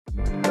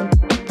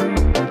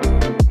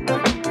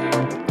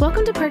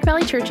to Park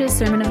Valley Church's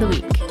Sermon of the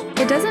Week.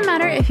 It doesn't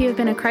matter if you have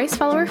been a Christ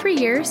follower for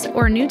years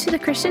or new to the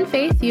Christian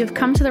faith, you have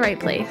come to the right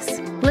place.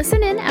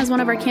 Listen in as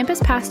one of our campus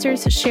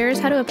pastors shares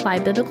how to apply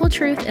biblical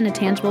truth in a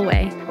tangible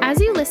way.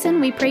 As you listen,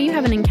 we pray you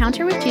have an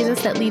encounter with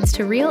Jesus that leads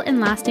to real and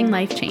lasting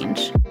life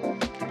change.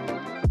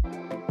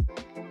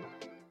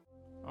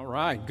 All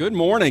right, good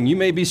morning. You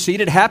may be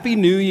seated. Happy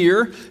New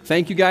Year.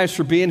 Thank you guys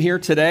for being here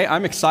today.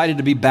 I'm excited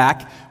to be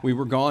back. We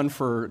were gone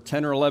for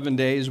 10 or 11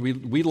 days. We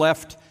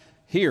left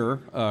here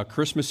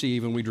Christmas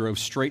Eve and we drove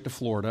straight to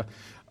Florida.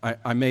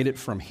 I made it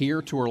from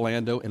here to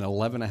Orlando in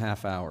 11 and a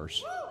half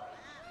hours.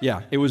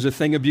 Yeah, it was a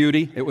thing of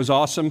beauty. It was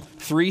awesome.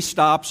 3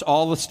 stops,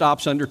 all the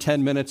stops under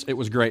 10 minutes. It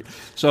was great.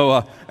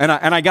 So, and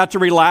I got to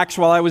relax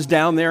while I was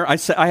down there. I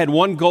had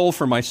one goal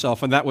for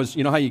myself, and that was,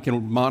 you know how you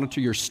can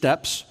monitor your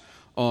steps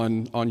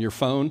on your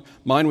phone?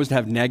 Mine was to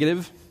have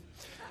negative.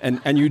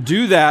 And you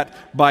do that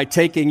by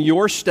taking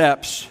your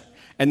steps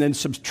and then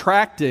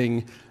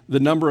subtracting the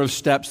number of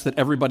steps that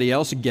everybody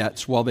else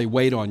gets while they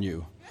wait on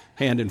you,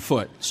 hand and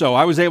foot. So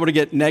I was able to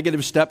get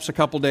negative steps a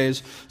couple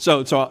days.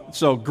 So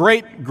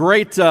great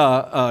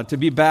to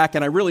be back,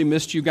 and I really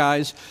missed you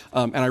guys,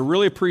 and I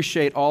really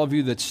appreciate all of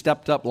you that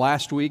stepped up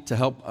last week to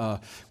help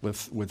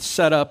with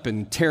setup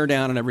and tear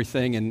down and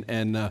everything,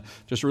 and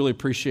just really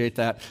appreciate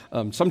that.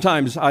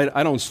 Sometimes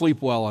I don't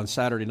sleep well on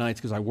Saturday nights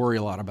because I worry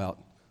a lot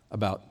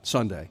about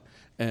Sunday,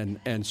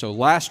 and so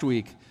last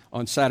week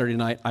on Saturday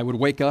night I would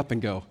wake up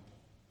and go,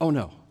 oh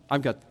no,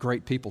 I've got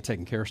great people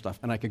taking care of stuff,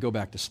 and I could go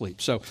back to sleep.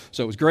 So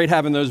it was great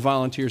having those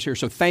volunteers here.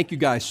 So thank you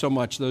guys so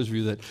much, those of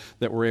you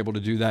that were able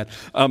to do that.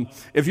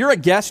 If you're a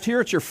guest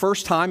here, it's your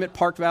first time at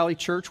Park Valley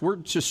Church, we're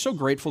just so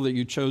grateful that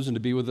you've chosen to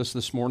be with us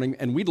this morning,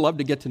 and we'd love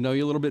to get to know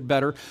you a little bit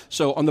better.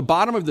 So on the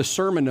bottom of the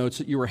sermon notes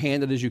that you were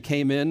handed as you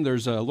came in,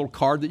 there's a little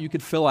card that you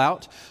could fill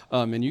out,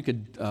 and you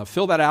could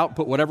fill that out,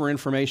 put whatever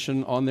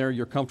information on there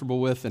you're comfortable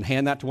with, and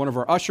hand that to one of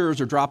our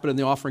ushers or drop it in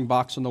the offering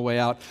box on the way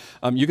out.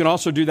 You can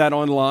also do that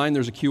online.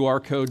 There's a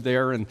QR code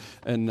there, and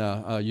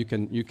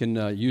you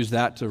can use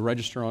that to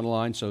register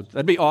online. So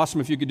that'd be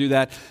awesome if you could do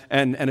that.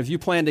 And if you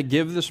plan to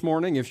give this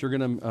morning, if you're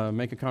going to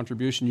make a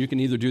contribution, you can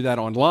either do that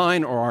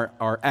online or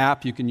our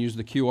app. You can use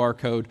the QR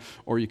code,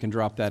 or you can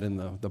drop that in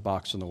the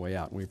box on the way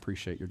out. And we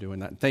appreciate you doing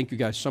that. And thank you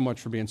guys so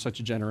much for being such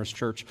a generous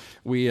church.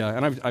 We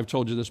and I've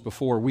told you this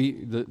before.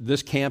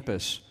 This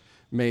campus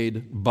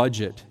made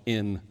budget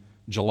in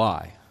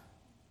July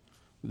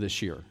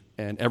this year.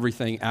 And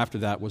everything after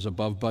that was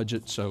above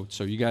budget. So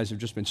you guys have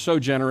just been so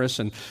generous,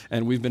 and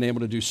we've been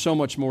able to do so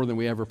much more than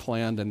we ever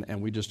planned,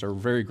 and we just are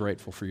very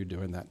grateful for you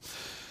doing that.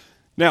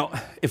 Now,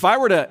 if I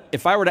were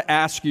to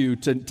ask you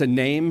to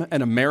name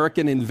an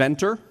American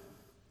inventor,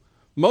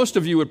 most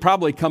of you would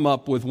probably come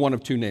up with one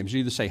of 2 names.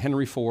 You either say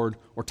Henry Ford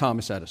or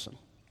Thomas Edison,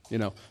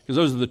 because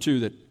those are the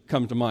 2 that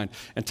come to mind.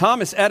 And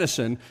Thomas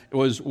Edison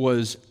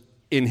was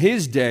in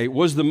his day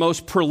was the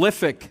most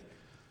prolific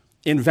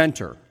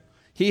inventor.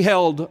 He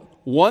held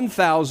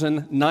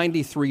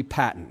 1,093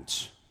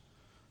 patents.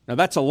 Now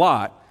that's a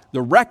lot.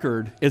 The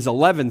record is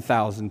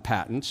 11,000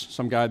 patents.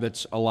 Some guy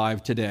that's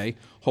alive today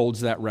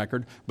holds that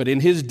record. But in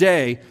his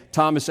day,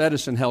 Thomas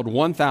Edison held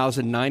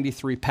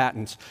 1,093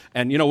 patents.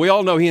 And we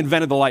all know he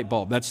invented the light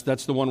bulb. That's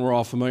the one we're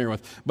all familiar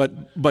with.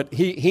 But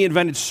he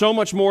invented so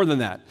much more than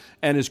that,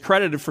 and is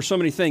credited for so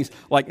many things.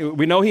 Like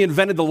we know he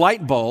invented the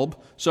light bulb.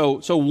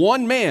 So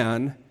one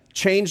man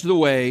changed the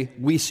way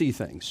we see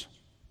things.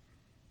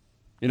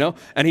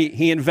 And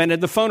he invented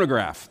the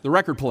phonograph, the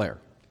record player.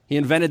 He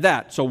invented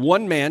that. So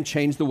one man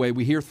changed the way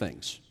we hear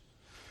things.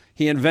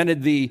 He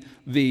invented he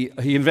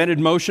invented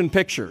motion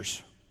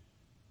pictures.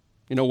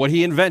 What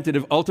he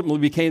invented ultimately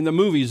became the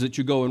movies that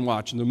you go and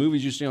watch and the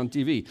movies you see on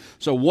TV.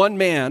 So one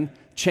man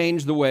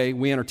changed the way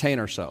we entertain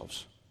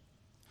ourselves.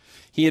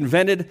 He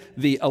invented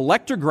the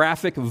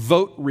electrographic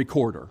vote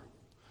recorder,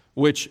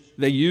 which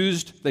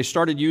they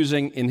started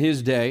using in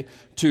his day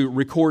to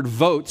record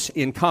votes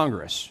in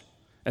Congress.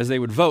 As they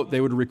would vote,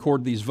 they would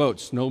record these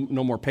votes. No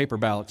more paper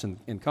ballots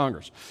in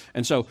Congress.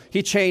 And so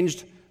he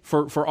changed,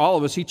 for all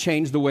of us, he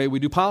changed the way we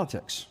do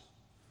politics.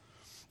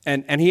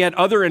 And he had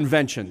other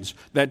inventions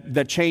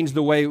that changed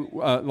the way,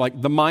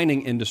 like the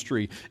mining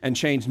industry, and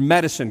changed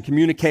medicine,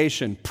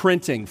 communication,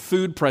 printing,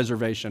 food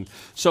preservation.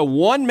 So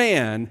one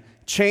man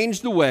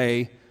changed the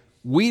way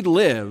we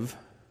live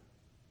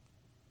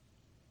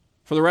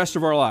for the rest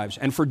of our lives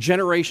and for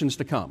generations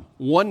to come.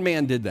 One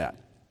man did that,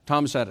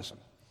 Thomas Edison.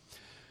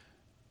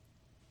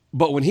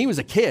 But when he was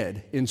a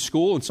kid in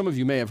school, and some of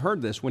you may have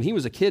heard this, when he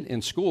was a kid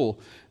in school,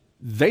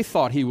 they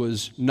thought he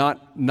was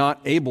not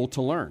able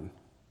to learn.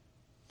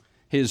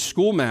 His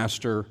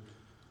schoolmaster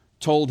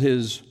told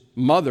his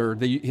mother,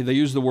 they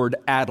used the word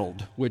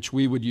addled, which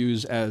we would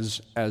use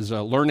as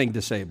learning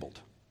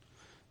disabled.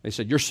 They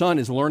said, your son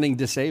is learning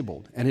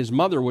disabled, and his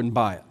mother wouldn't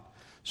buy it.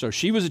 So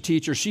she was a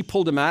teacher. She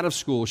pulled him out of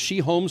school.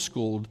 She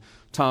homeschooled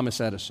Thomas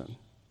Edison.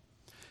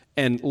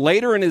 And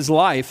later in his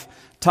life,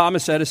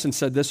 Thomas Edison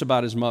said this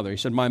about his mother. He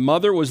said, my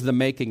mother was the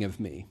making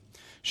of me.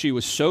 She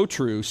was so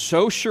true,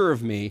 so sure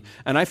of me,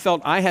 and I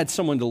felt I had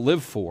someone to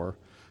live for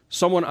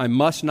someone I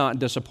must not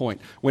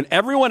disappoint. When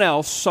everyone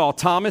else saw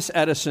Thomas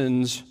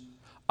Edison's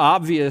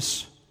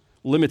obvious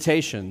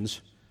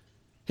limitations,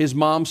 his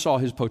mom saw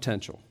his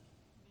potential.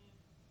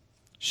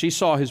 She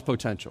saw his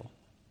potential.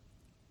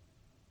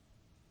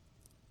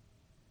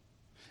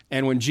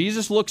 And when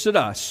Jesus looks at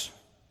us,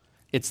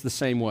 it's the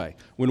same way.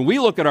 When we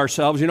look at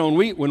ourselves,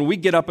 when we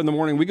get up in the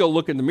morning, we go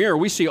look in the mirror,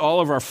 we see all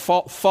of our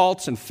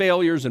faults and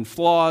failures and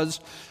flaws.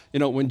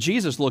 When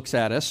Jesus looks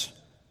at us,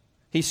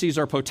 he sees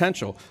our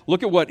potential.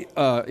 Look at what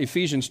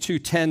Ephesians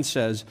 2:10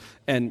 says,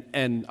 and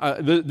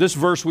this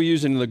verse we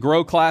use in the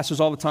Grow classes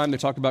all the time. They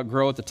talk about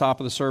grow at the top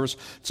of the service.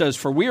 It says,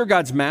 "For we are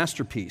God's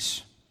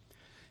masterpiece.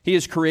 He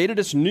has created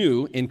us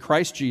new in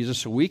Christ Jesus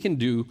so we can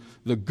do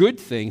the good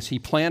things he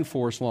planned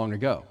for us long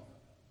ago."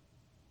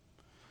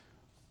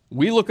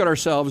 We look at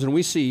ourselves and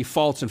we see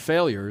faults and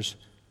failures.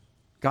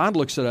 God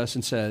looks at us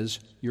and says,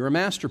 "You're a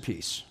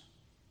masterpiece."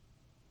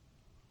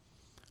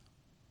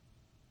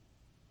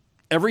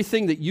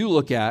 Everything that you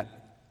look at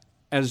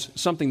as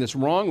something that's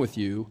wrong with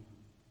you,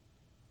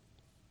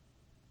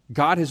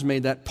 God has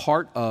made that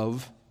part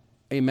of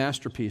a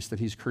masterpiece that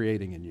he's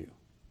creating in you.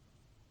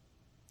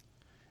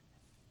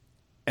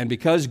 And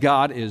because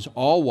God is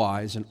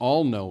all-wise and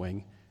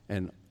all-knowing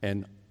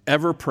and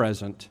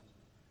ever-present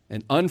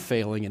and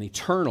unfailing and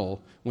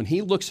eternal, when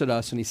he looks at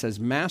us and he says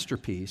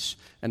masterpiece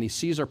and he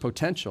sees our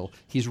potential,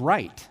 he's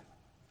right,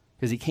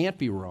 because he can't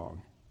be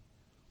wrong.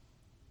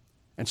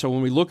 And so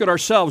when we look at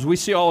ourselves, we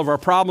see all of our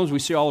problems, we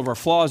see all of our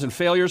flaws and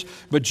failures,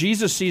 but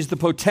Jesus sees the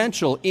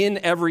potential in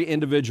every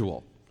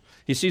individual.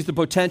 He sees the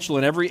potential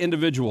in every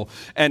individual.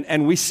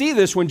 And we see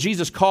this when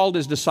Jesus called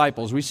his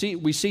disciples. We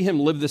see him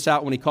live this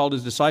out when he called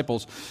his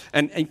disciples.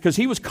 And because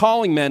he was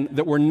calling men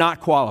that were not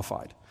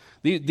qualified.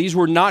 These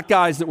were not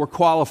guys that were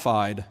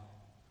qualified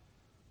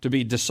to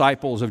be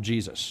disciples of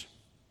Jesus.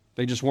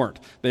 They just weren't.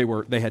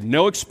 They had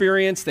no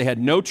experience, they had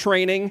no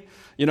training,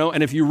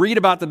 and if you read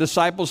about the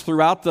disciples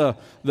throughout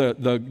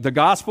the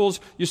Gospels,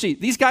 you see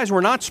these guys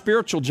were not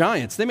spiritual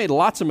giants. They made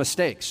lots of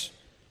mistakes.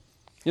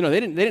 They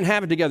didn't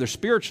have it together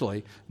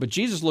spiritually, but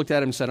Jesus looked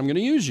at him and said, "I'm going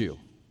to use you.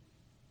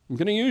 I'm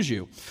going to use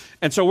you."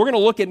 And so we're going to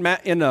look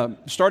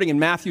at starting in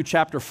Matthew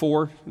chapter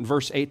 4, in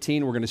verse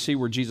 18, we're going to see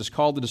where Jesus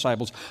called the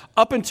disciples.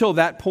 Up until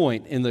that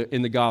point in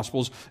the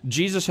Gospels,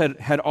 Jesus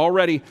had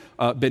already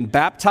been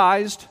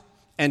baptized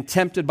and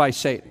tempted by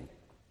Satan.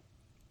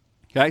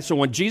 Okay, so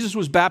when Jesus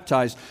was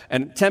baptized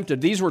and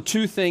tempted, these were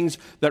two things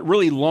that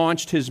really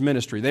launched his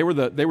ministry. They were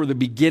the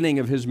beginning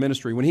of his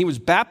ministry. When he was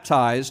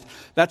baptized,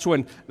 that's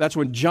when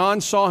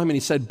John saw him and he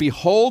said,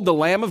 "Behold the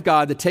Lamb of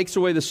God that takes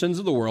away the sins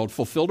of the world,"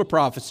 fulfilled a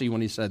prophecy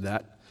when he said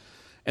that.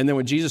 And then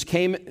when Jesus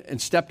came and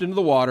stepped into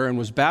the water and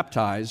was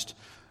baptized,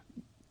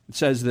 it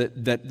says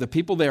that the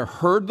people there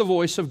heard the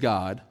voice of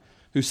God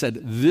who said,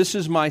 "This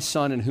is my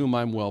Son in whom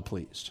I'm well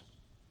pleased."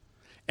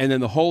 And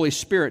then the Holy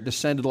Spirit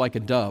descended like a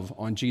dove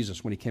on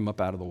Jesus when he came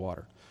up out of the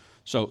water.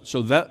 So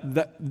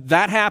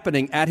that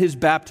happening at his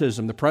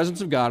baptism, the presence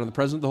of God and the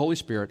presence of the Holy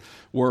Spirit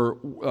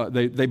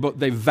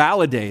they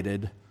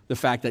validated the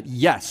fact that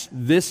yes,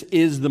 this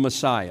is the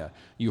Messiah.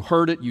 You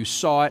heard it, you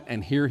saw it,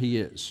 and here he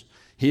is.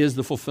 He is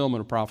the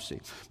fulfillment of prophecy.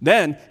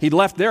 Then he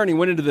left there and he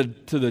went into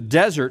the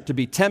desert to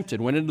be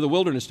tempted, went into the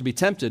wilderness to be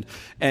tempted.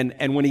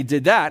 And when he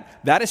did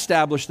that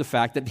established the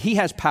fact that he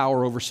has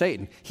power over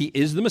Satan. He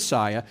is the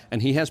Messiah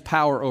and he has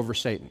power over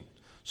Satan.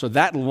 So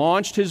that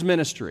launched his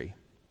ministry.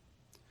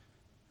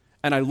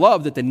 And I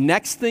love that the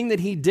next thing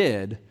that he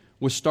did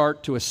was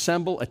start to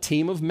assemble a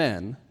team of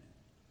men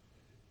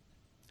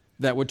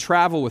that would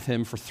travel with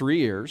him for 3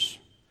 years,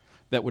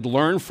 that would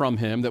learn from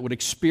him, that would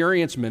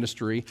experience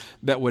ministry,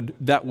 that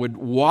would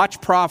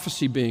watch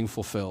prophecy being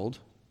fulfilled.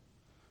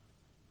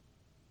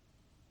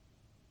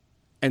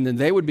 And then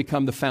they would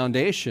become the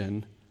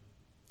foundation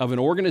of an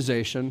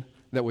organization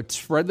that would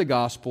spread the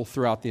gospel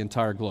throughout the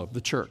entire globe,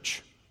 the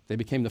church. They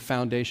became the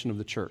foundation of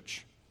the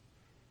church.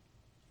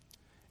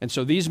 And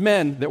so these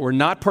men that were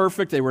not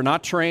perfect, they were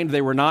not trained,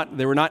 they were not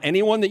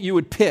anyone that you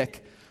would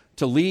pick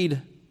to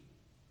lead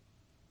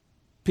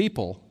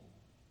people,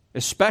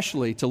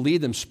 especially to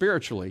lead them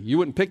spiritually. You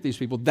wouldn't pick these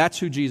people. That's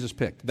who Jesus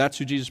picked.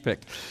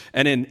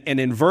 And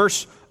in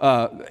verse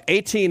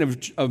 18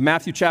 of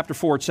Matthew chapter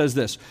 4, it says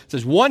this. It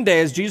says, "One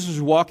day as Jesus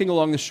was walking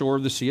along the shore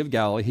of the Sea of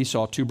Galilee, he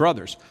saw two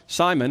brothers,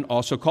 Simon,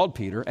 also called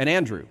Peter, and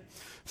Andrew,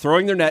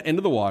 throwing their net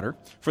into the water,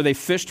 for they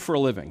fished for a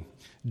living.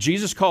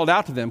 Jesus called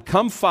out to them,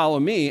 'Come follow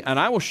me, and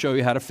I will show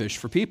you how to fish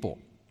for people.'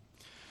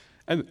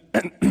 And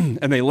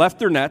they left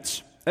their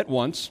nets at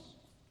once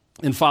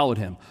and followed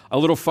him. A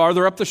little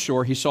farther up the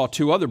shore, he saw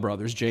two other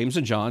brothers, James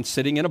and John,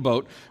 sitting in a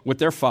boat with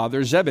their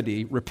father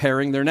Zebedee,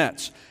 repairing their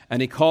nets.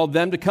 And he called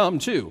them to come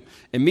too.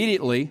 They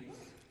immediately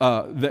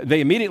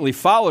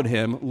followed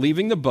him,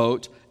 leaving the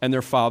boat and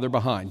their father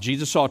behind."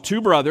 Jesus saw two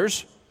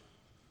brothers,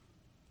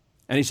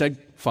 and he said,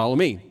 "Follow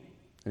me."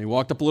 And he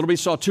walked up a little bit,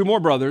 he saw two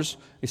more brothers.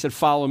 He said,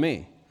 "Follow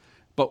me."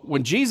 But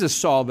when Jesus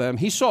saw them,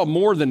 he saw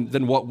more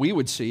than what we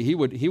would see.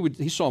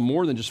 He saw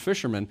more than just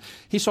fishermen.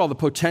 He saw the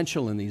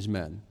potential in these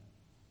men.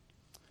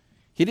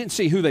 He didn't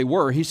see who they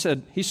were. He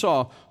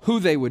saw who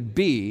they would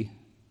be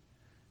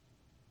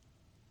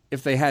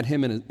if they had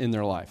him in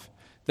their life.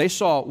 They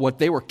saw what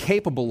they were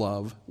capable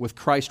of with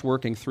Christ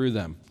working through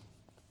them.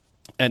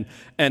 And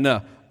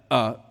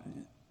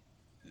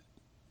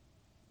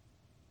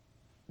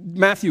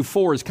Matthew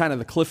 4 is kind of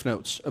the cliff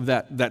notes of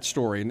that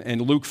story.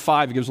 And Luke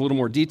 5 gives a little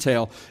more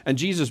detail. And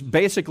Jesus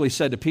basically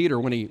said to Peter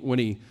when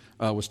he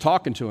was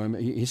talking to him,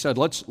 he said,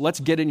 let's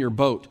get in your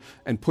boat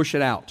and push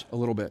it out a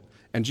little bit.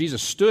 And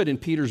Jesus stood in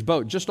Peter's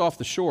boat just off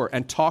the shore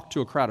and talked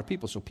to a crowd of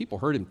people. So people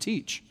heard him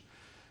teach.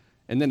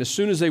 And then as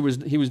soon as he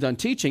was done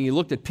teaching, he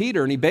looked at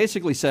Peter and he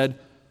basically said,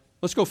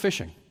 let's go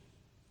fishing.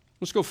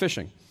 Let's go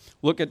fishing.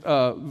 Look at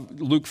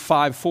Luke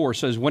 5:4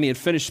 says, when he had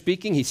finished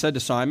speaking, he said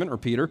to Simon, or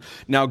Peter,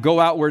 now go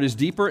out where it is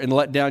deeper and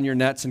let down your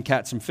nets and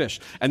catch some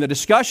fish. And the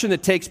discussion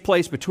that takes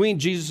place between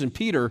Jesus and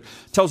Peter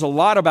tells a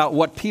lot about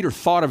what Peter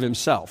thought of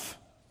himself.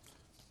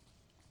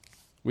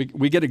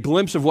 We get a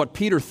glimpse of what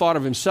Peter thought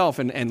of himself,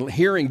 and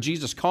hearing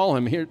Jesus call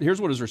him,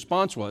 here's what his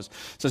response was.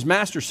 It says,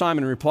 Master,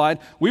 Simon replied,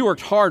 we worked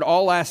hard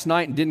all last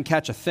night and didn't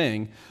catch a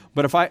thing,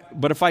 but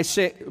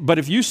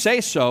if you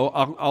say so,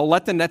 I'll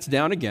let the nets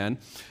down again.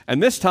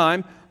 And this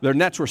time, their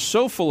nets were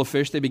so full of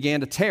fish, they began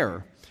to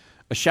tear.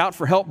 A shout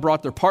for help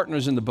brought their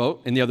partners in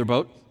the other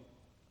boat,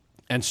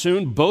 and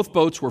soon both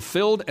boats were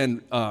filled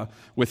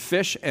with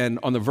fish and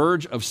on the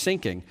verge of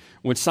sinking.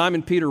 When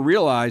Simon Peter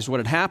realized what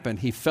had happened,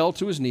 he fell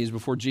to his knees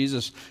before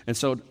Jesus and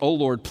said, "Oh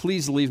Lord,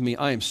 please leave me.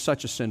 I am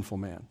such a sinful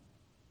man."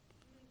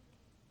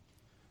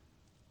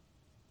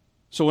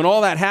 So when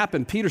all that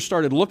happened, Peter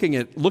started looking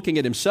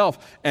at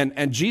himself,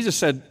 and Jesus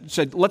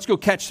said, "Let's go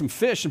catch some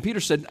fish." And Peter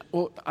said,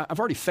 "Well, I've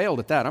already failed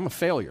at that. I'm a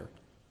failure.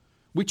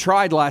 We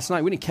tried last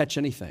night. We didn't catch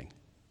anything."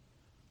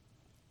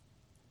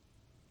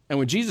 And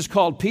when Jesus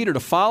called Peter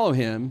to follow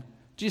him,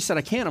 Jesus said,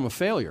 "I can't. I'm a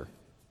failure.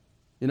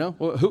 You know,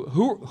 well,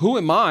 who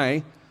am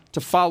I to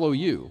follow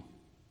you?"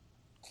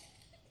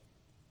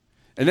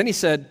 And then he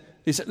said,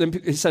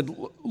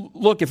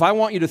 "Look, if you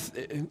want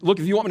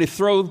me to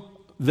throw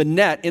the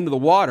net into the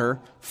water,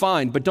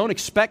 fine, but don't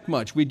expect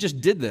much. We just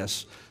did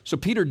this." So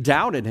Peter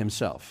doubted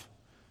himself.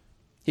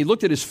 He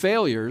looked at his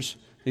failures.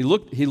 He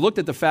looked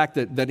at the fact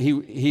that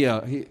he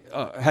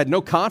had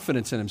no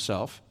confidence in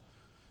himself,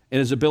 in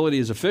his ability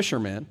as a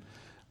fisherman.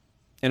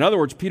 In other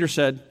words, Peter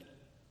said,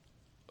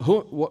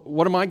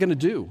 what am I going to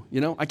do?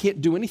 You know, I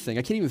can't do anything.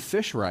 I can't even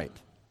fish right.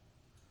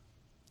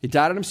 He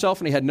doubted himself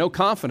and he had no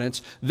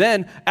confidence.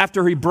 Then,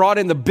 after he brought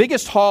in the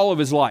biggest haul of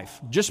his life,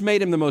 just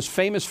made him the most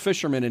famous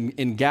fisherman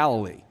in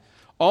Galilee,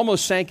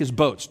 almost sank his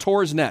boats,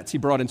 tore his nets, he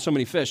brought in so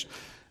many fish.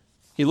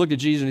 He looked at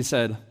Jesus and he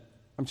said,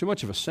 "I'm too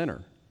much of a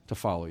sinner to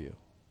follow you.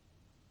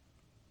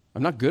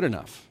 I'm not good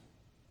enough."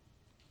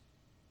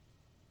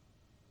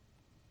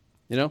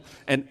 You know,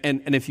 and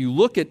if you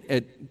look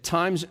at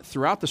times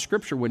throughout the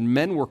Scripture when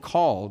men were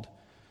called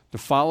to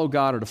follow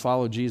God or to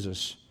follow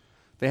Jesus,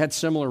 they had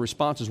similar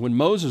responses. When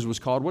Moses was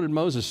called, what did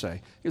Moses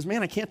say? He goes,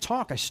 "Man, I can't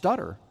talk, I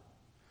stutter.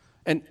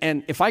 And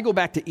if I go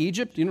back to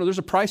Egypt, you know, there's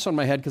a price on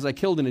my head because I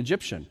killed an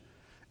Egyptian.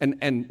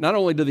 And not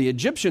only do the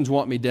Egyptians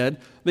want me dead,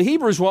 the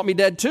Hebrews want me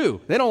dead too.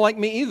 They don't like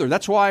me either.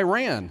 That's why I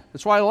ran.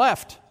 That's why I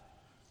left."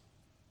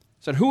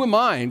 He said, "Who am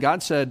I?" And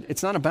God said,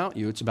 "It's not about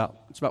you. It's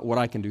about what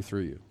I can do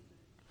through you."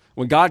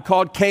 When God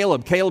called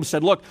Caleb, Caleb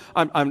said, "Look,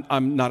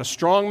 I'm not a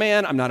strong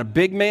man. I'm not a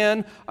big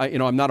man.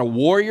 I'm not a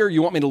warrior.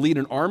 You want me to lead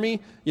an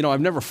army? You know,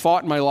 I've never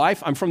fought in my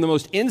life. I'm from the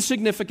most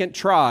insignificant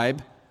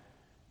tribe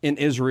in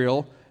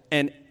Israel,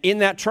 and in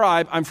that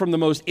tribe, I'm from the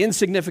most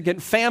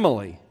insignificant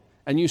family,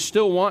 and you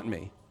still want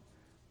me."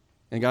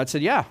 And God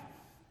said, "Yeah,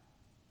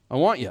 I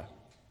want you."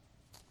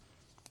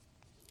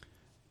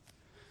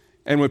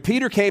 And when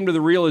Peter came to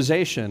the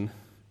realization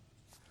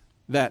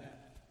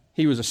that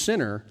he was a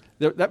sinner,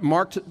 that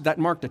marked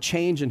a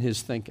change in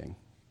his thinking.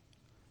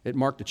 It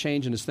marked a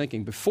change in his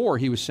thinking. Before,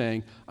 he was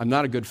saying, "I'm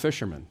not a good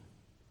fisherman."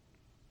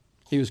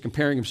 He was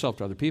comparing himself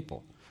to other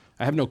people.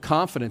 "I have no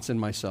confidence in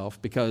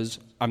myself because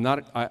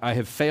I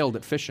have failed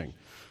at fishing."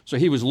 So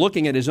he was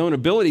looking at his own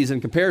abilities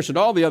in comparison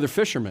to all the other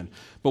fishermen.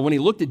 But when he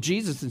looked at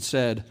Jesus and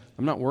said,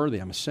 "I'm not worthy,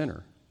 I'm a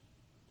sinner,"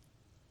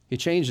 he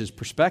changed his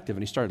perspective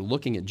and he started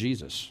looking at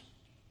Jesus.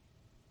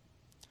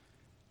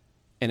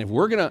 And if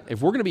we're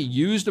gonna be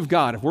used of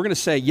God, if we're gonna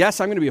say,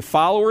 "Yes, I'm gonna be a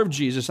follower of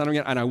Jesus, and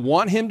I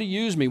want Him to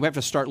use me," we have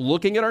to start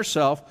looking at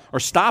ourselves, or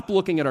stop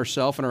looking at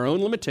ourselves and our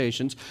own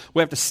limitations.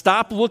 We have to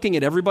stop looking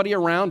at everybody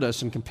around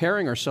us and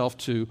comparing ourselves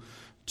to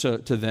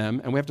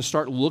them, and we have to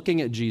start looking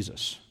at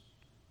Jesus.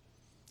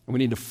 And we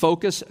need to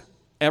focus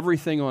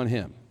everything on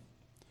Him.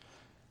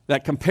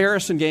 That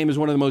comparison game is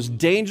one of the most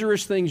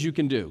dangerous things you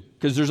can do,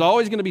 because there's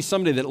always going to be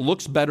somebody that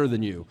looks better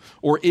than you,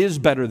 or is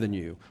better than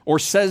you, or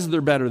says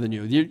they're better than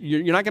you.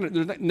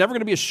 There's never going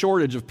to be a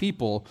shortage of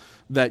people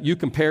that you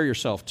compare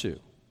yourself to.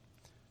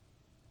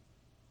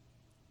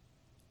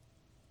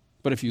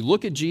 But if you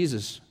look at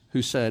Jesus,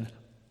 who said,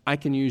 "I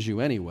can use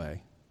you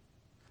anyway,"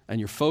 and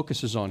your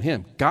focus is on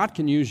Him, God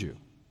can use you.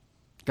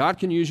 God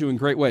can use you in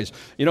great ways.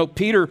 You know,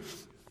 Peter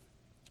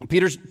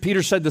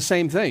said the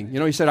same thing. You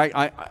know, he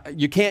said,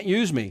 "You can't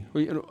use me.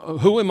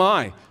 Who am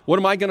I? What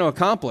am I going to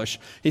accomplish?"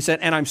 He said,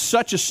 "And I'm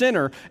such a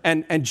sinner."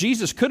 And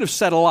Jesus could have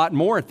said a lot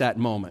more at that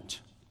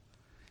moment.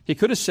 He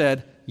could have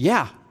said,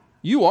 yeah,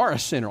 you are a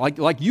sinner.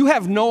 Like you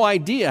have no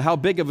idea how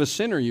big of a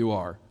sinner you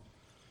are.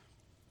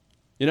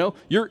 You know,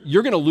 you're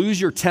going to lose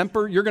your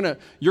temper. You're going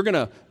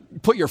to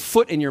put your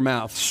foot in your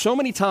mouth so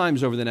many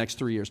times over the next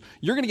 3 years.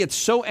 You're going to get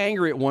so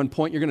angry at one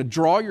point, you're going to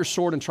draw your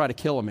sword and try to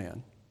kill a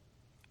man.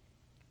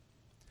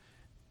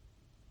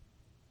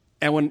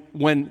 And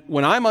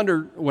when I'm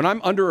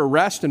under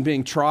arrest and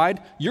being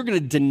tried, you're going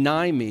to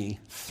deny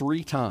me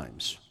 3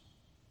 times.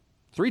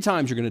 3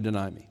 times you're going to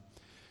deny me.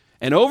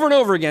 And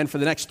over again for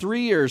the next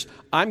 3 years,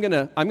 I'm going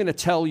to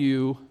tell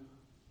you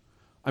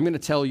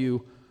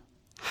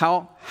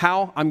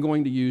how I'm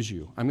going to use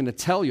you. I'm going to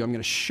tell you, I'm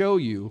going to show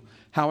you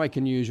how I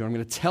can use you. I'm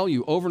going to tell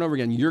you over and over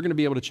again, you're going to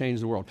be able to change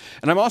the world.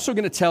 And I'm also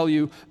going to tell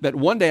you that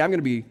one day I'm going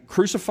to be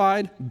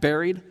crucified,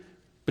 buried,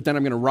 but then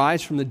I'm going to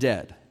rise from the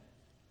dead.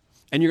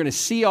 And you're going to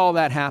see all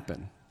that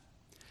happen.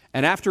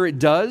 And after it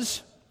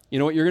does, you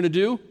know what you're going to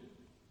do?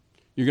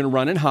 You're going to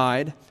run and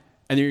hide,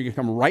 and then you're going to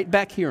come right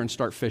back here and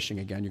start fishing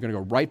again. You're going to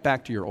go right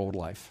back to your old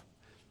life.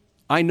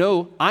 I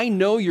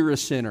know you're a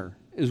sinner,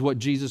 is what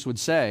Jesus would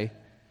say,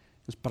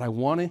 but I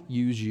want to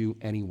use you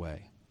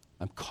anyway.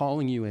 I'm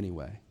calling you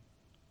anyway.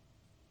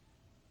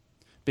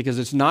 Because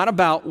it's not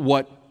about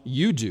what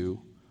you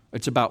do,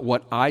 it's about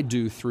what I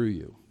do through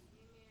you.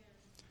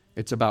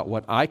 It's about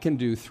what I can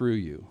do through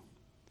you.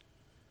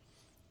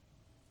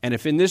 And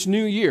if in this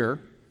new year,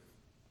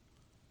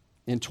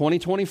 in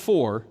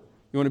 2024,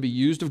 you want to be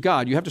used of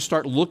God, you have to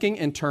start looking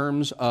in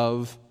terms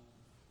of,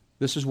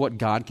 this is what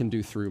God can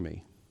do through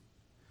me.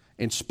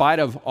 In spite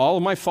of all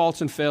of my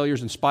faults and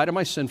failures, in spite of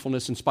my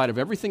sinfulness, in spite of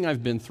everything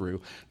I've been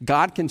through,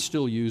 God can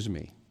still use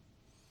me.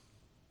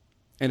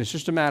 And it's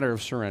just a matter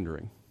of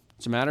surrendering.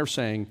 It's a matter of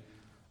saying,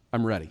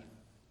 I'm ready.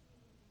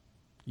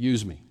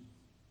 Use me.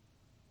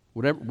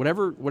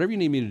 Whatever you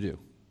need me to do,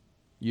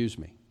 use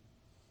me.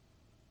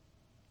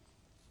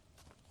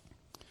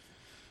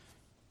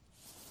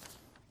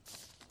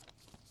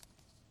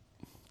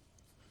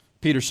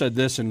 Peter said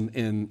this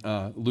in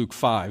Luke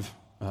 5,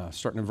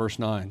 starting in verse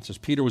 9. It says,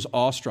 Peter was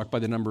awestruck by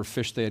the number of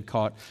fish they had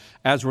caught,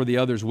 as were the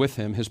others with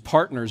him. His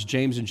partners,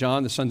 James and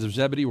John, the sons of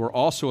Zebedee, were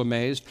also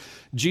amazed.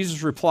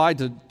 Jesus replied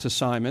to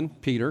Simon,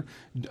 Peter,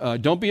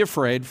 don't be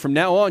afraid. From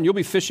now on, you'll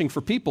be fishing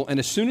for people. And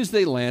as soon as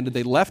they landed,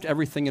 they left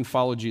everything and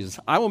followed Jesus.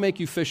 I will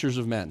make you fishers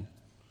of men.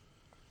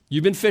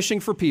 You've been fishing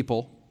for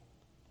people,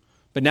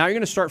 but now you're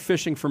going to start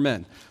fishing for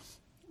men.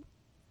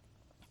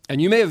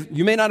 And you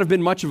may not have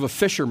been much of a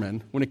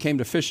fisherman when it came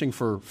to fishing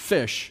for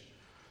fish,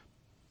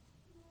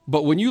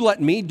 but when you let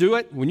me do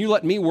it, when you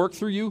let me work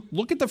through you,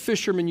 look at the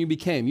fisherman you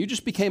became. You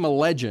just became a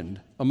legend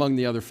among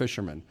the other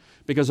fishermen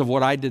because of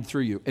what I did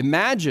through you.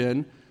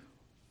 Imagine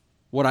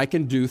what I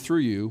can do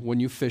through you when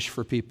you fish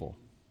for people.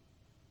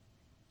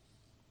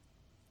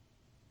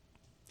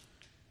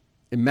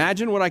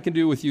 Imagine what I can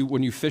do with you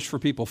when you fish for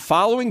people.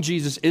 Following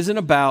Jesus isn't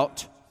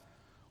about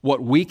what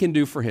we can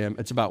do for him.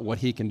 It's about what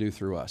he can do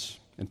through us.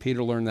 And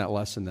Peter learned that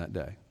lesson that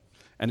day.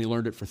 And he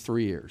learned it for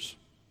 3 years.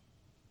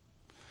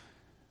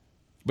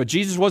 But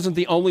Jesus wasn't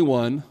the only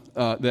one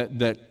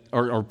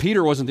or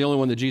Peter wasn't the only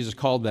one that Jesus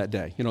called that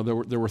day. You know,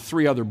 there were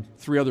three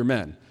other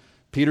men.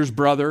 Peter's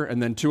brother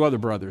and then 2 other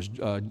brothers,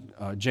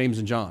 James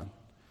and John.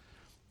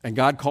 And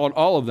God called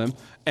all of them.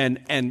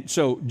 And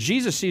so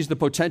Jesus sees the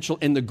potential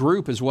in the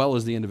group as well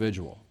as the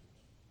individual.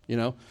 You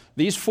know,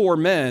 these 4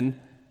 men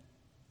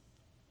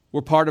were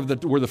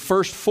the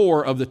first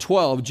 4 of the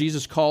 12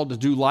 Jesus called to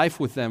do life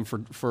with them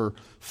for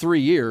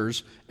 3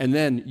 years and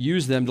then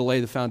use them to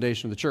lay the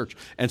foundation of the church.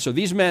 And so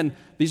these men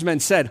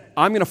said,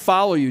 I'm going to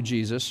follow you,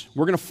 Jesus.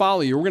 We're going to follow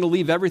you. We're going to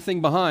leave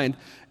everything behind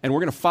and we're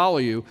going to follow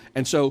you.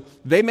 And so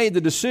they made the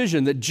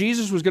decision that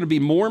Jesus was going to be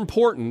more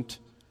important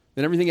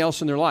than everything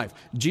else in their life.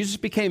 Jesus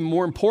became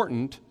more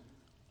important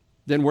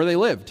than where they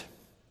lived.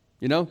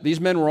 You know, these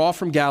men were all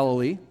from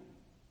Galilee.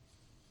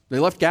 They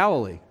left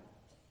Galilee.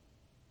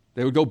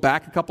 They would go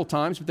back a couple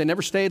times, but they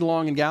never stayed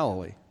long in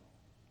Galilee.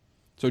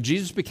 So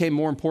Jesus became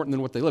more important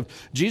than what they lived.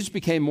 Jesus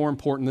became more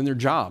important than their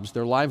jobs,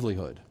 their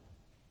livelihood.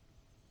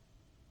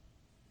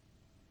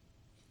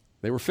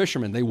 They were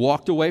fishermen. They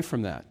walked away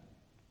from that.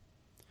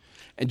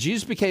 And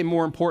Jesus became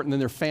more important than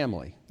their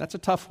family. That's a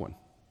tough one.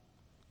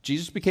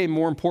 Jesus became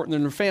more important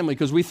than their family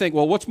because we think,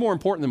 well, what's more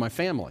important than my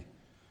family?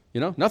 You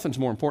know, nothing's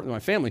more important than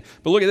my family.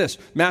 But look at this,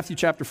 Matthew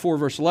chapter 4,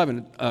 verse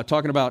 11,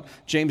 talking about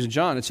James and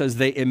John. It says,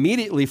 they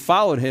immediately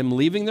followed him,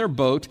 leaving their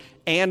boat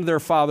and their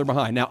father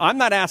behind. Now, I'm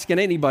not asking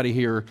anybody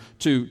here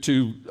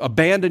to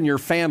abandon your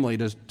family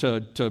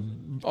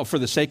for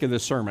the sake of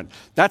this sermon.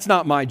 That's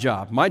not my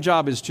job. My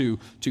job is to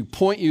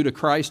point you to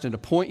Christ and to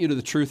point you to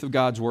the truth of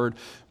God's word.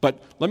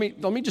 But let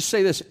me just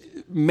say this.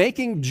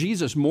 Making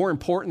Jesus more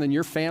important than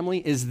your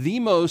family is the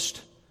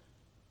most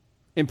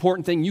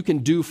important thing you can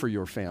do for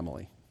your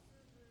family.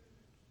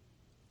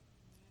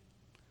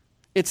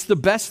 It's the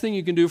best thing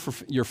you can do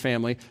for your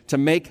family to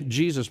make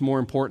Jesus more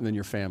important than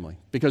your family.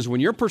 Because when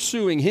you're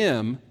pursuing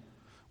him,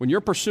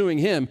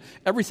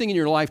 everything in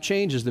your life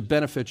changes that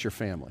benefits your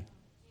family.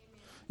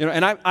 You know,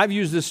 and I've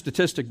used this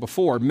statistic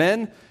before.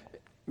 Men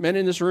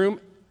in this room,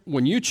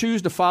 when you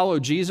choose to follow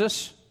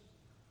Jesus,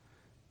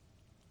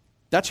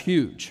 That's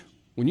huge.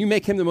 When you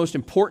make him the most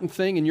important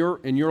thing in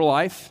your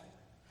life,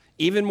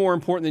 even more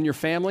important than your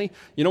family,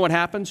 you know what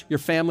happens? Your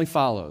family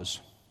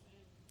follows.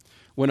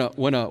 When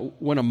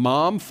a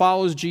mom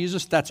follows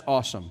Jesus, that's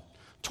awesome.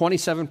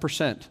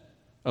 27%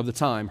 of the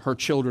time, her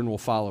children will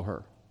follow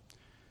her.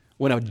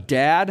 When a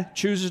dad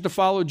chooses to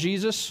follow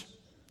Jesus,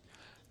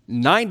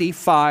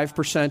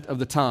 95% of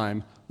the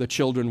time, the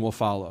children will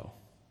follow.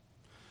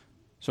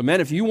 So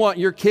men, if you want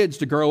your kids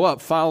to grow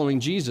up following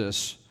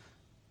Jesus,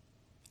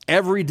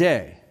 every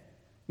day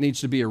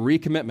needs to be a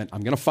recommitment.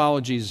 I'm going to follow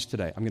Jesus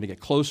today. I'm going to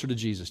get closer to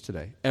Jesus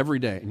today. Every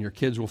day, and your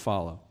kids will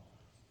follow.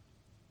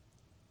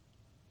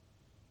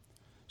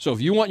 So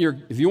if you want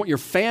your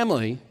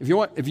family, if you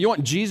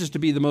want Jesus to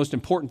be the most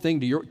important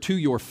thing to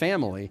your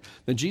family,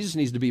 then Jesus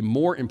needs to be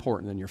more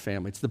important than your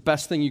family. It's the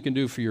best thing you can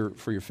do for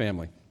your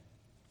family.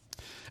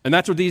 And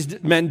that's what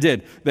these men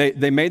did.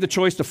 They made the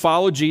choice to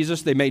follow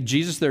Jesus. They made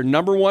Jesus their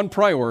number one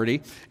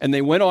priority, and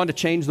they went on to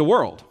change the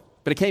world.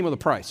 But it came with a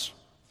price.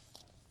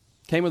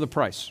 It came with a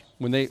price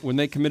when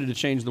they committed to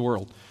change the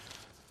world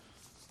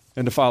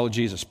and to follow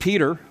Jesus.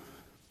 Peter,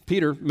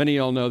 many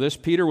of y'all know this,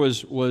 Peter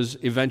was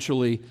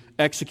eventually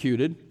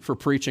executed for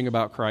preaching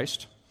about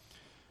Christ.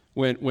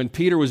 When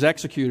Peter was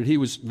executed,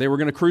 they were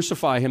going to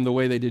crucify him the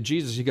way they did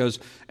Jesus.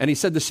 He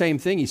said the same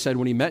thing he said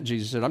when he met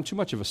Jesus. He said, I'm too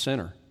much of a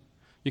sinner.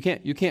 You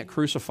can't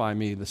crucify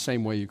me the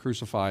same way you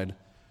crucified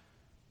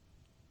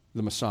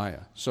the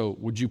Messiah. So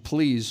would you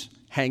please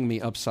hang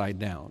me upside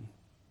down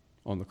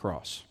on the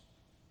cross?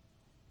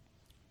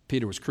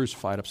 Peter was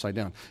crucified upside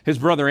down. His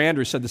brother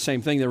Andrew said the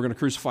same thing. They were going to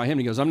crucify him.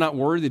 He goes, I'm not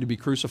worthy to be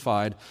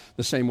crucified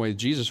the same way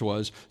Jesus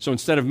was. So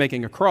instead of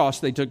making a cross,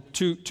 they took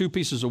two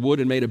pieces of wood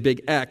and made a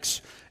big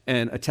X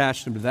and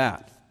attached him to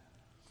that.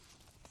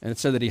 And it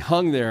said that he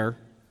hung there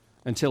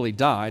until he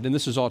died. And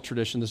this is all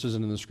tradition. This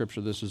isn't in the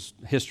scripture. This is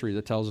history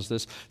that tells us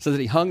this. It says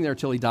that he hung there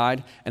until he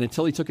died, and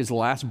until he took his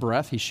last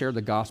breath, he shared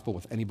the gospel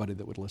with anybody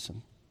that would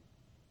listen.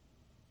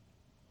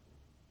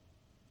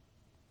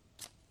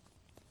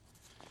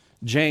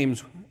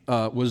 James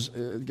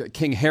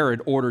King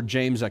Herod ordered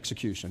James'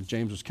 execution.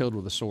 James was killed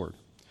with a sword.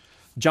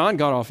 John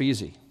got off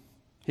easy.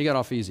 He got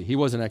off easy. He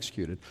wasn't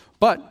executed.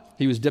 But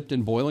he was dipped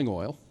in boiling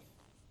oil.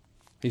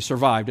 He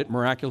survived it,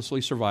 miraculously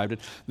survived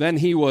it. Then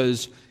he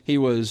was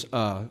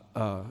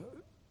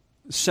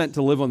sent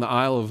to live on the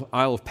Isle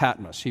of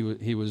Patmos.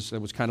 It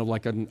was kind of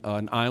like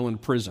an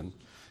island prison.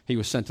 He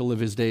was sent to live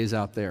his days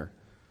out there.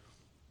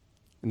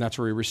 And that's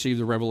where he received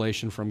the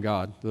revelation from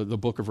God, the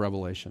book of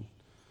Revelation.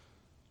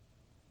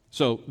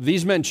 So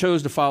these men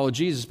chose to follow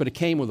Jesus, but it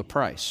came with a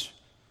price.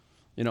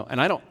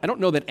 And I don't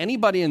know that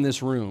anybody in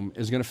this room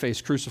is going to face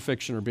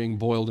crucifixion or being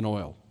boiled in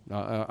oil.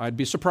 I'd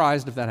be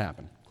surprised if that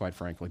happened, quite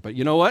frankly. But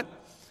you know what?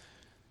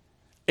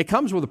 It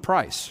comes with a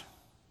price.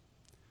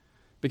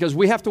 Because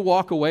we have to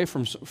walk away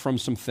from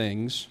some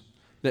things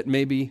that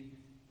maybe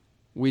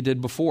we did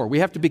before. We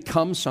have to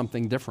become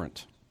something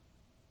different.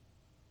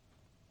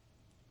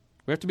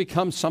 We have to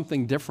become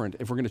something different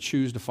if we're going to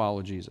choose to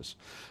follow Jesus.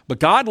 But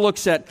God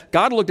looked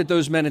at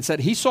those men and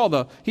said he saw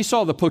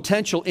the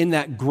potential in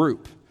that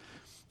group.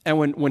 And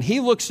when he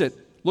looks at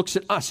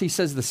us, he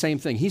says the same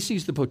thing. He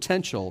sees the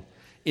potential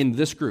in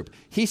this group.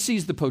 He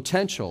sees the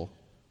potential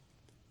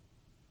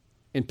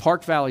in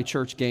Park Valley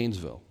Church,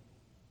 Gainesville.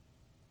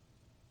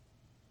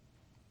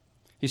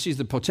 He sees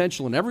the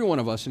potential in every one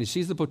of us, and he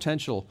sees the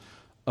potential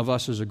of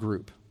us as a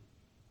group.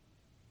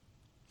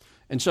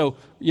 And so,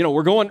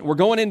 we're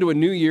going into a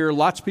new year.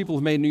 Lots of people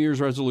have made New Year's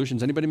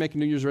resolutions. Anybody make a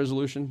New Year's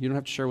resolution? You don't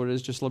have to share what it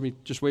is. Just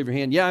wave your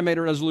hand. Yeah, I made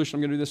a resolution.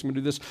 I'm going to do this. I'm going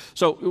to do this.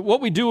 So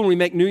what we do when we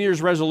make New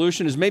Year's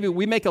resolution is maybe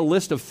we make a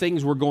list of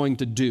things we're going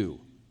to do.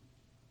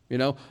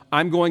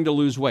 I'm going to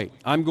lose weight.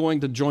 I'm going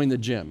to join the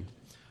gym.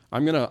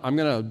 I'm going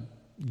to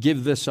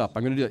give this up.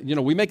 I'm going to do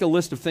it. We make a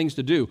list of things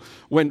to do.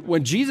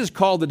 When Jesus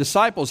called the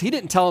disciples, he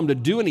didn't tell them to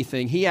do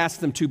anything. He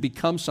asked them to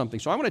become something.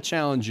 So I want to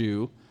challenge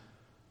you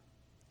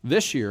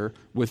this year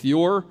with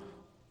your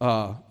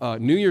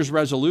New Year's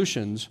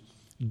resolutions.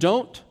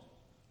 Don't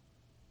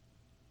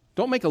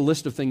make a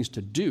list of things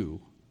to do,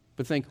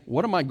 but think,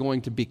 what am I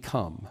going to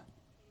become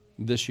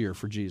this year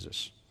for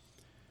Jesus?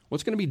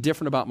 What's going to be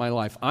different about my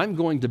life? I'm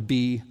going to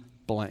be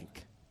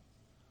blank.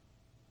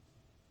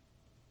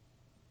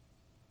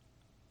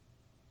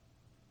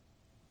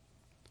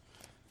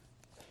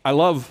 I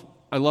love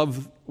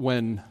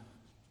when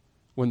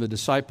the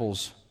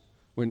disciples,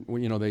 when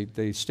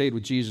they stayed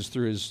with Jesus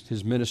through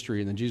his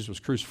ministry, and then Jesus was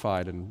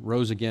crucified and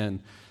rose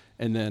again,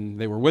 and then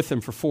they were with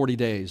him for 40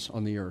 days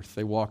on the earth.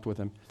 They walked with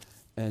him,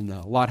 and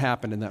a lot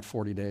happened in that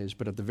 40 days.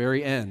 But at the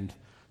very end,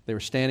 they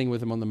were standing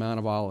with him on the Mount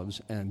of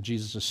Olives, and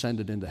Jesus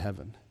ascended into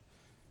heaven.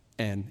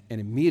 And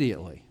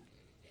immediately,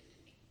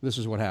 this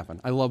is what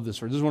happened. I love this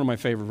verse. This is one of my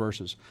favorite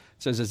verses.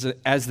 It says,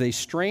 as they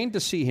strained to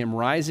see him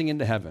rising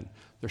into heaven,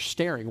 they're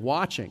staring,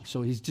 watching.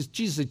 So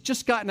Jesus had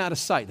just gotten out of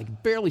sight. They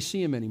could barely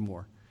see him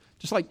anymore.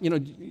 Just like, you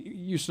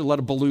used to let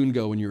a balloon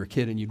go when you were a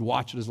kid and you'd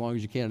watch it as long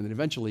as you can, and then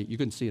eventually you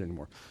couldn't see it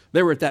anymore.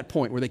 They were at that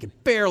point where they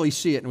could barely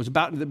see it, and it was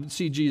about to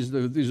see Jesus.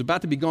 He was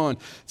about to be gone.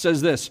 It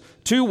says this,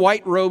 2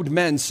 white-robed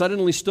men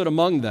suddenly stood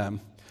among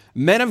them.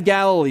 Men of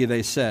Galilee,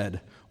 they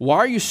said, why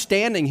are you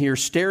standing here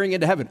staring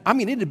into heaven? I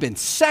mean, it had been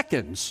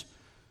seconds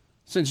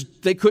since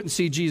they couldn't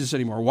see Jesus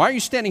anymore. Why are you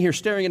standing here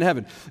staring into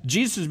heaven?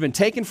 Jesus has been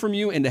taken from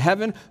you into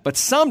heaven, but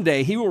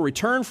someday he will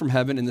return from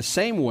heaven in the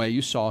same way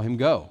you saw him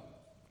go.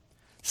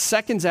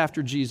 Seconds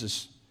after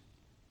Jesus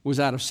was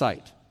out of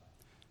sight,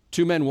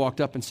 two men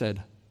walked up and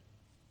said,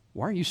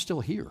 why are you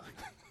still here?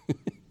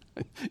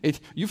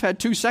 You've had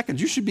 2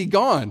 seconds. You should be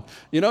gone.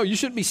 You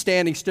shouldn't be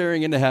standing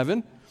staring into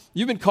heaven.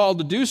 You've been called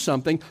to do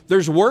something.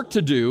 There's work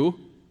to do.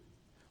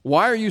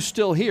 Why are you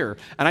still here?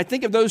 And I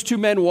think if those two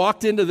men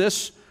walked into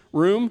this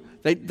room,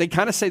 they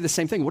kind of say the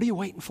same thing. What are you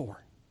waiting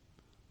for?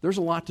 There's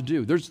a lot to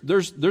do.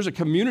 There's a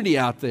community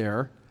out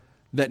there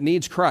that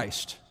needs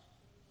Christ.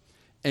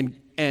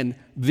 And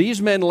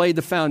these men laid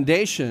the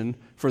foundation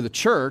for the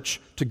church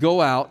to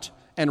go out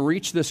and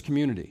reach this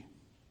community.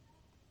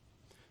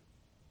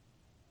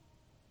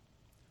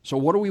 So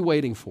what are we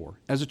waiting for?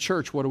 As a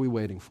church, what are we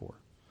waiting for?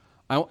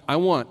 I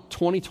want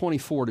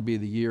 2024 to be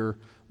the year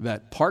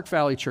that Park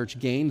Valley Church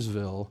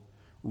Gainesville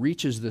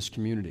reaches this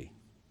community.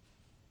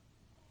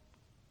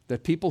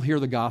 That people hear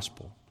the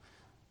gospel.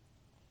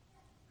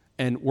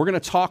 And we're going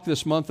to talk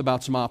this month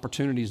about some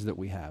opportunities that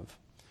we have.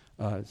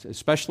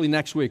 Especially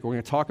next week, we're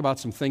going to talk about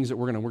some things that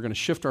we're going to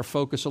shift our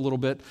focus a little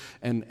bit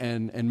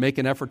and make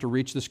an effort to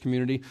reach this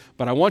community.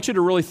 But I want you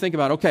to really think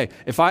about, okay,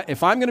 if I'm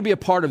going to be a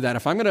part of that,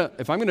 if I'm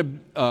going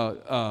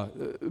to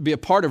be a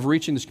part of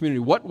reaching this community,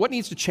 what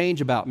needs to change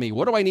about me?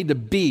 What do I need to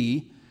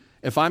be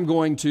if I'm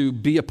going to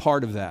be a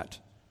part of that?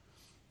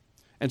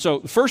 And so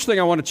the first thing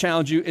I want to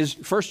challenge you is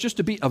first just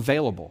to be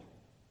available.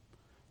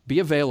 Be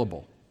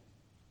available.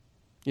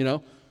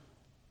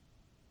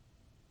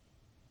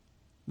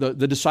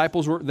 The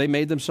disciples they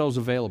made themselves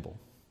available.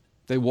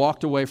 They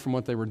walked away from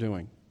what they were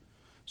doing.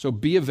 So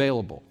be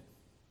available.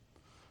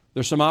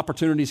 There's some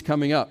opportunities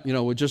coming up.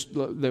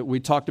 We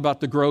talked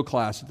about the Grow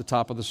class at the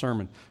top of the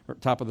sermon, or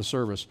top of the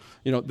service.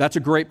 That's a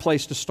great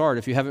place to start.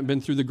 If you haven't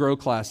been through the Grow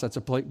class, that's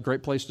a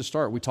great place to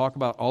start. We talk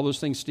about all those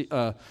things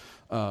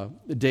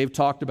Dave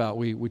talked about.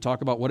 We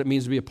talk about what it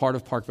means to be a part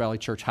of Park Valley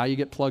Church, how you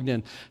get plugged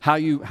in, how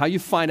you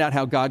find out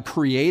how God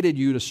created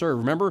you to serve.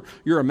 Remember,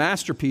 you're a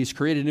masterpiece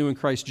created new in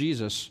Christ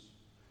Jesus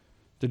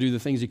to do the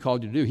things he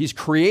called you to do. He's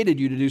created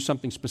you to do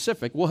something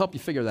specific. We'll help you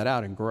figure that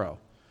out and grow.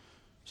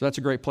 So that's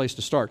a great place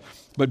to start.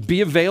 But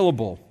be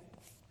available.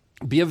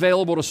 Be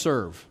available to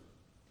serve.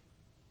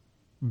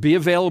 Be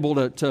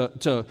available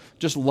to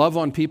just love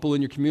on people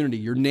in your community,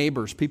 your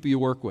neighbors, people you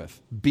work with.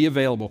 Be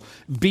available.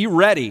 Be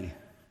ready.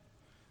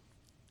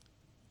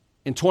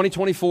 In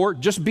 2024,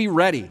 just be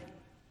ready.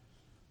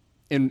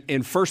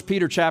 In 1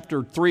 Peter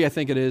chapter 3, I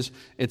think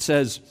it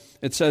says,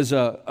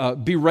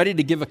 be ready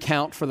to give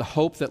account for the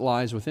hope that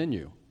lies within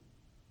you.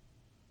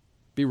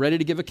 Be ready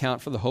to give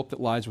account for the hope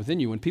that lies within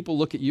you. When people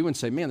look at you and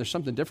say, man, there's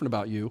something different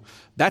about you,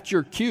 that's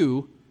your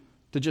cue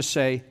to just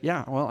say,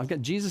 yeah, well, I've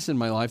got Jesus in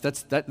my life.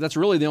 That's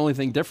really the only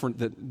thing different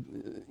that,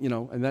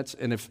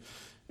 and if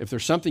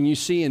there's something you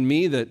see in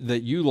me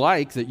that you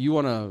like, that you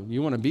want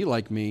to be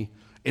like me,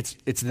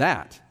 it's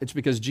that. It's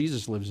because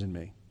Jesus lives in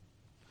me.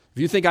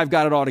 If you think I've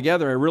got it all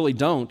together, I really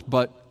don't,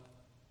 but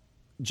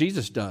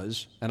Jesus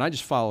does, and I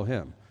just follow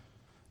him.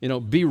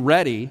 Be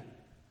ready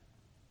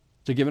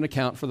to give an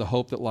account for the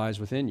hope that lies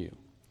within you.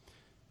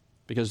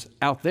 Because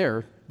out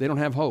there, they don't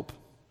have hope.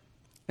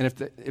 And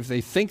if they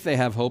think they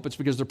have hope, it's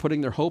because they're putting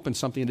their hope in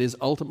something that is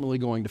ultimately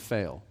going to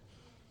fail.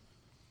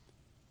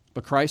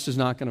 But Christ is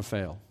not going to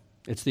fail.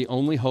 It's the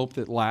only hope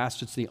that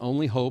lasts. It's the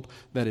only hope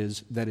that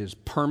is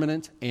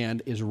permanent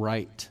and is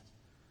right.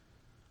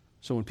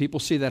 So when people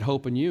see that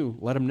hope in you,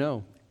 let them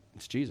know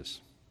it's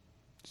Jesus.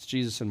 It's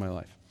Jesus in my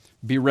life.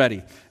 Be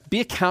ready. Be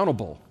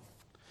accountable.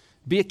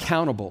 Be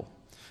accountable.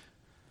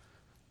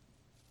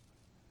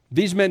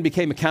 These men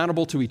became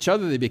accountable to each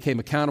other. They became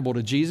accountable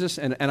to Jesus.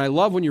 And I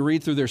love when you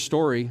read through their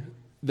story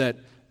that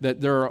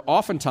there are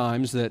often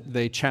times that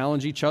they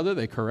challenge each other.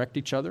 They correct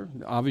each other.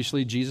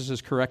 Obviously, Jesus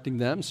is correcting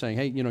them, saying,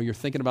 hey, you're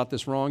thinking about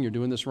this wrong. You're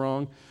doing this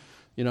wrong.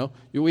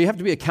 We have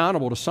to be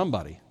accountable to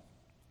somebody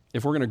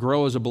if we're going to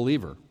grow as a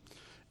believer.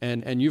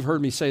 And you've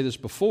heard me say this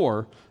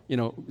before,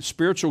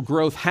 spiritual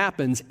growth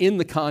happens in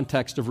the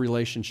context of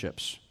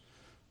relationships.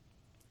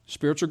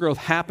 Spiritual growth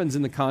happens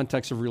in the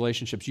context of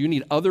relationships. You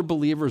need other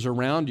believers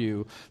around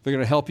you that are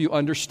going to help you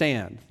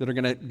understand, that are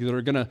going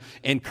to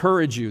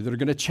encourage you, that are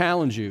going to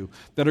challenge you,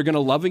 that are going to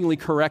lovingly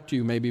correct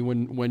you maybe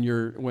when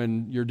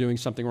you're doing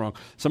something wrong.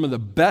 Some of the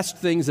best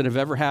things that have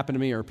ever happened to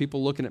me are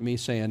people looking at me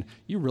saying,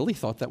 "You really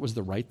thought that was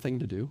the right thing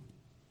to do?"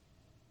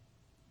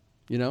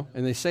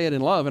 And they say it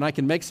in love, and I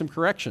can make some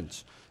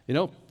corrections.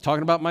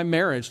 Talking about my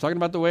marriage, talking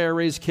about the way I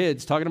raise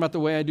kids, talking about the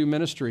way I do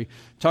ministry,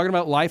 talking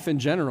about life in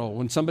general.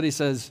 When somebody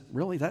says,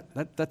 really,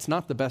 that's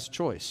not the best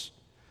choice,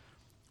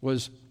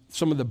 was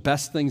some of the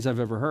best things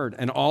I've ever heard.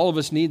 And all of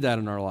us need that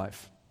in our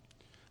life.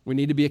 We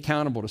need to be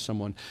accountable to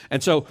someone.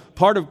 And so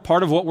part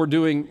of what we're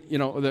doing,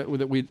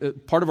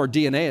 part of our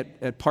DNA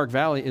at Park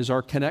Valley is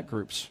our Connect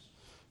groups.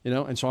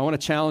 And so I want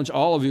to challenge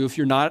all of you, if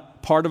you're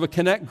not part of a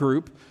Connect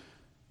group,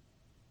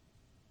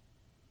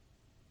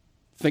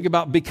 Think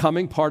about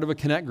becoming part of a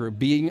connect group,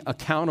 being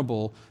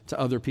accountable to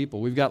other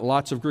people. We've got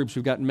lots of groups.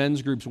 We've got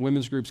men's groups,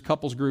 women's groups,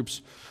 couples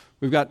groups.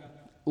 We've got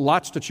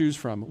lots to choose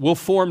from. We'll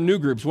form new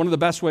groups. One of the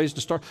best ways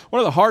to start, one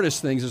of the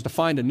hardest things is to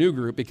find a new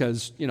group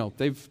because,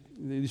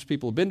 these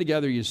people have been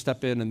together, you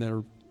step in and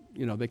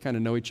they kind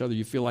of know each other.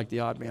 You feel like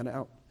the odd man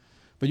out.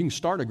 But you can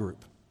start a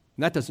group,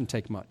 and that doesn't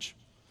take much.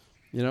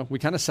 We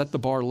kind of set the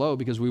bar low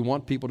because we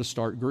want people to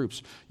start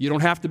groups. You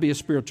don't have to be a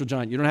spiritual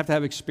giant. You don't have to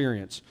have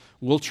experience.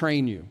 We'll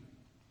train you.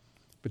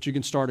 But you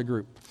can start a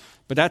group.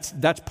 But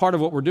that's part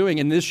of what we're doing.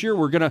 And this year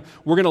we're gonna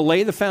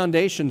lay the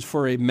foundations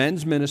for a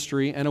men's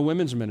ministry and a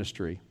women's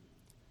ministry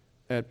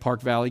at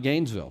Park Valley,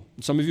 Gainesville.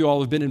 Some of you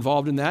all have been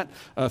involved in that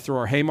through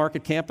our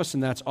Haymarket campus,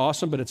 and that's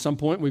awesome. But at some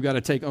point we've got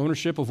to take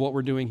ownership of what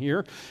we're doing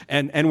here.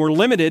 And we're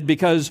limited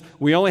because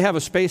we only have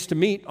a space to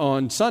meet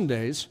on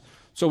Sundays.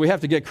 So we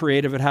have to get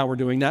creative at how we're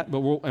doing that,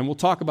 but we'll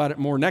talk about it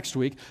more next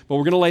week. But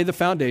we're going to lay the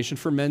foundation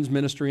for men's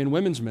ministry and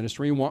women's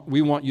ministry.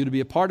 We want you to be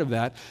a part of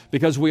that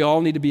because we all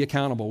need to be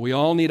accountable. We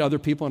all need other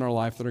people in our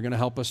life that are going to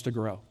help us to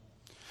grow.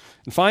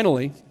 And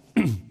finally,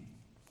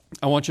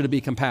 I want you to be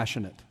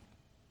compassionate.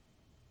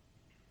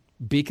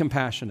 Be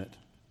compassionate.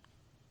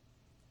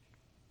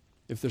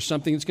 If there's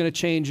something that's going to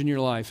change in your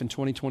life in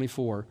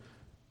 2024,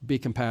 be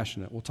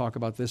compassionate. We'll talk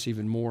about this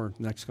even more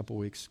the next couple of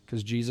weeks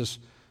because Jesus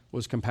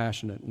was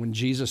compassionate. When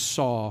Jesus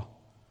saw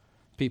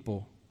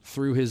people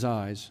through his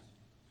eyes,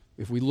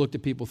 if we looked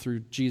at people through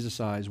Jesus'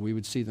 eyes, we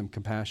would see them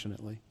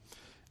compassionately.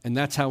 And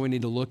that's how we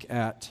need to look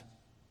at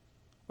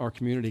our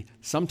community.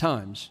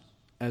 Sometimes,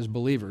 as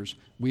believers,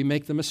 we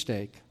make the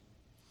mistake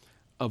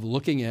of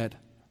looking at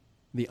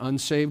the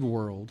unsaved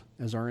world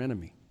as our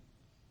enemy.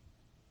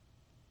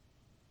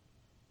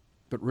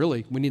 But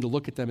really, we need to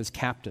look at them as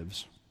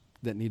captives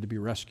that need to be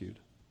rescued.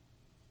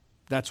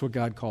 That's what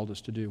God called us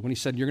to do. When he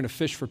said, you're going to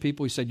fish for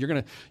people, he said, you're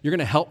going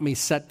to help me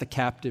set the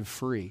captive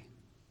free.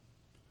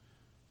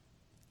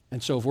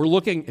 And so if we're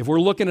looking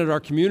at our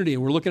community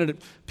and we're looking at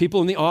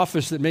people in the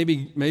office that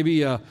maybe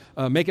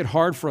make it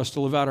hard for us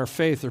to live out our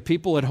faith, or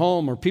people at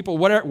home, or people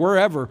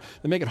wherever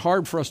that make it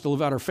hard for us to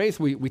live out our faith,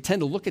 we tend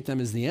to look at them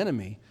as the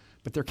enemy,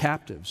 but they're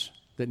captives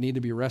that need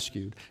to be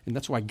rescued. And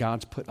that's why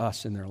God's put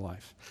us in their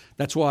life.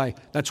 That's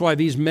why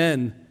these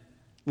men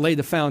lay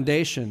the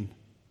foundation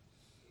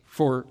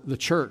for the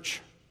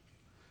church,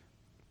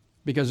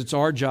 because it's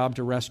our job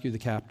to rescue the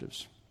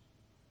captives.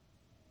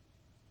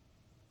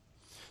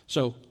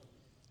 So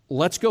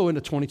let's go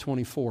into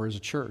 2024 as a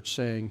church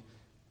saying,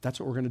 that's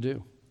what we're going to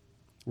do.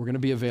 We're going to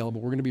be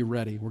available. We're going to be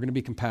ready. We're going to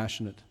be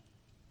compassionate.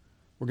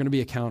 We're going to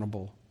be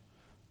accountable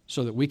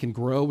so that we can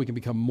grow, we can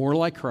become more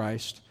like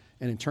Christ,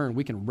 and in turn,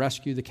 we can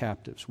rescue the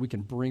captives. We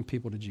can bring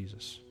people to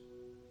Jesus.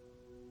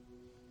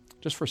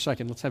 Just for a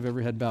second, let's have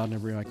every head bowed and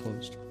every eye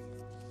closed.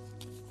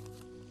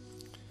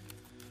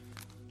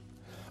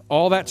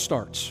 All that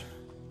starts,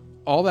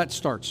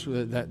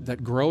 that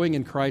growing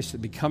in Christ,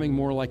 that becoming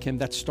more like him,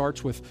 that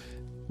starts with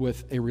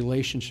a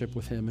relationship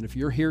with him. And if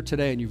you're here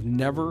today and you've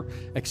never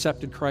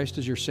accepted Christ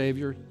as your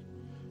Savior,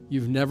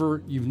 you've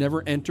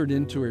never entered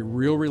into a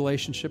real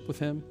relationship with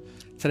him,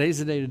 today's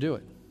the day to do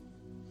it.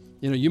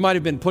 You might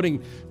have been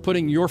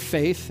putting your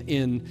faith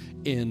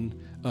in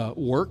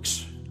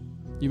works.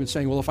 You've been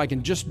saying, well, if I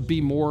can just be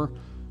more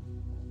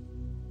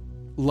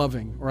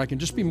loving, or I can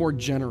just be more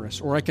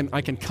generous, or I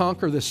can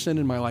conquer this sin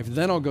in my life,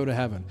 then I'll go to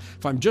heaven.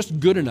 If I'm just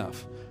good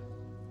enough.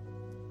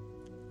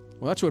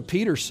 Well, that's what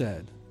Peter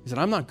said. He said,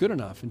 I'm not good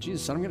enough. And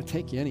Jesus said, I'm going to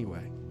take you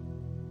anyway.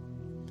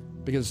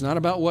 Because it's not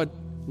about what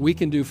we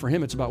can do for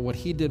him, it's about what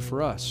he did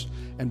for us.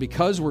 And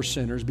because we're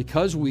sinners,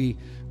 because we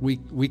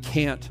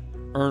can't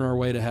earn our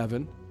way to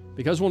heaven,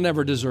 because we'll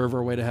never deserve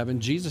our way to heaven,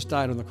 Jesus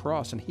died on the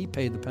cross and he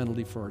paid the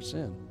penalty for our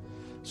sin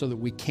so that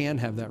we can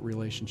have that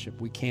relationship.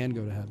 We can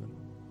go to heaven.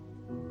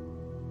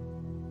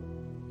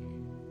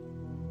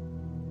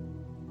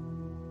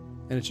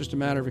 And it's just a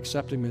matter of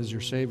accepting him as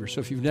your Savior.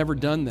 So if you've never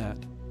done that,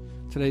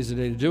 today's the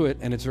day to do it,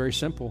 and it's very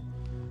simple.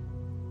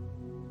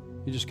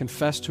 You just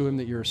confess to him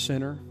that you're a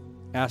sinner,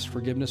 ask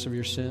forgiveness of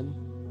your sin,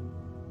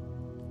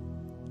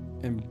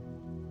 and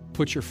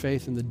put your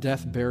faith in the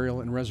death,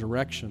 burial, and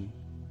resurrection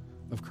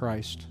of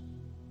Christ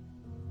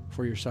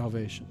for your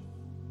salvation.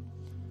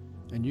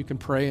 And you can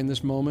pray in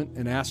this moment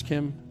and ask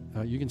him.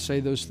 You can say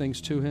those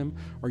things to him,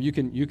 or you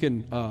can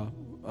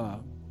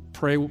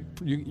pray.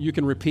 You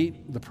can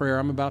repeat the prayer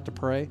I'm about to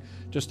pray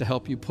just to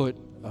help you put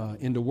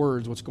into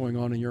words what's going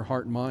on in your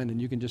heart and mind.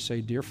 And you can just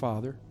say, Dear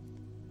Father,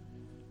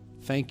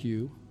 thank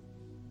you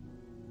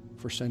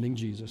for sending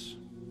Jesus.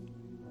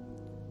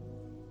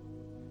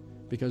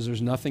 Because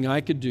there's nothing I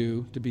could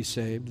do to be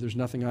saved. There's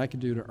nothing I could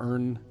do to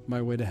earn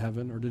my way to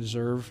heaven or to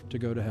deserve to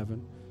go to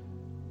heaven.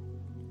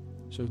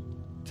 So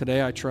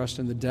today I trust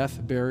in the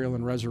death, burial,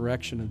 and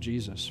resurrection of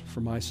Jesus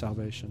for my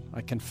salvation.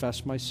 I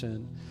confess my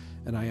sin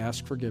and I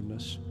ask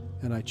forgiveness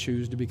and I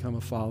choose to become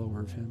a follower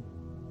of him.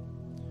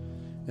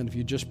 And if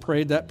you just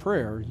prayed that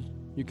prayer,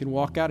 you can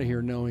walk out of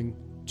here knowing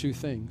two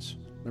things.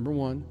 Number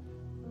one,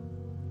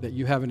 that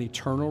you have an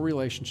eternal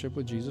relationship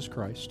with Jesus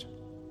Christ,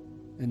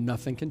 and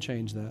nothing can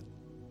change that.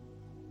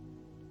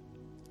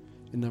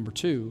 And number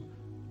two,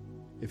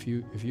 if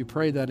you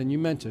prayed that and you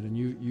meant it and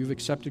you've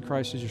accepted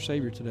Christ as your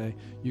Savior today,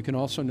 you can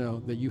also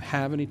know that you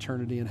have an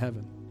eternity in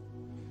heaven.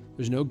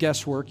 There's no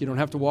guesswork. You don't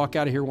have to walk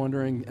out of here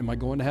wondering, am I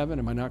going to heaven?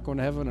 Am I not going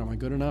to heaven? Am I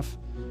good enough?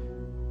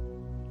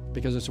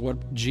 Because it's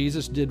what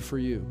Jesus did for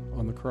you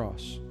on the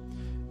cross.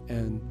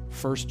 And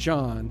 1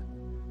 John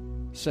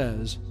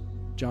says,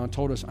 John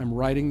told us, I'm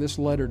writing this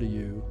letter to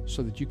you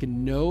so that you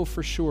can know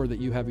for sure that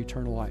you have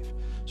eternal life.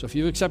 So if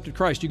you've accepted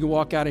Christ, you can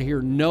walk out of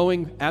here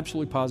knowing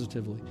absolutely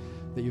positively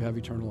that you have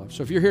eternal life.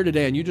 So if you're here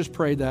today and you just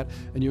prayed that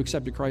and you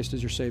accepted Christ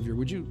as your Savior,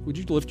 would you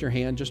lift your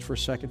hand just for a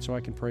second so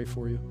I can pray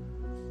for you?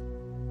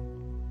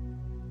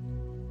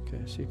 Okay,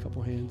 I see a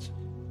couple hands.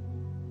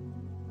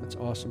 That's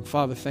awesome.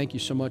 Father, thank you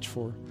so much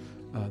for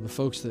the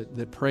folks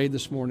that prayed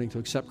this morning to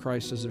accept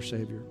Christ as their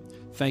Savior.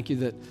 Thank you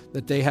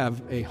that they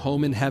have a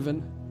home in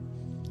heaven.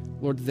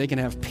 Lord, that they can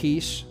have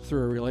peace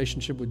through a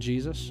relationship with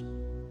Jesus.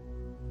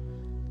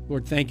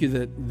 Lord, thank you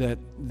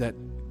that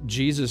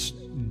Jesus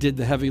did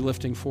the heavy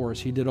lifting for us.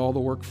 He did all the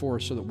work for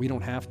us so that we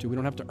don't have to. We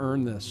don't have to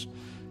earn this.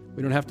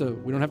 We don't have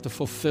to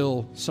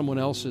fulfill someone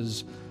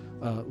else's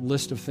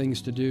list of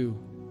things to do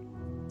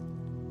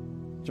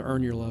to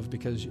earn your love,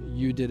 because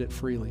you did it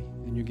freely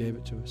and you gave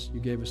it to us. You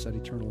gave us that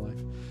eternal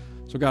life.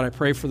 So God, I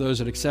pray for those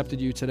that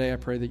accepted you today. I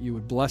pray that you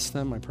would bless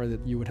them. I pray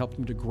that you would help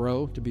them to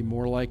grow, to be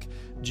more like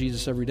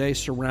Jesus every day.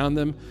 Surround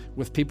them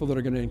with people that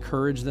are going to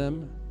encourage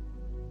them.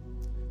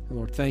 And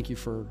Lord, thank you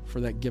for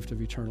that gift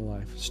of eternal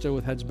life. Still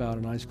with heads bowed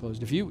and eyes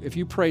closed. If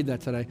you prayed that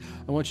today,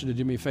 I want you to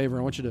do me a favor.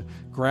 I want you to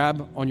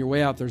grab, on your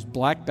way out, there's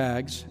black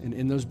bags, and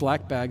in those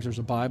black bags there's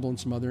a Bible and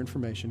some other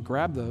information.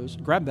 Grab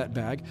that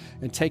bag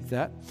and take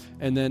that,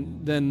 and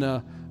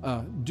then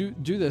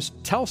do this.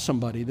 Tell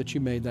somebody that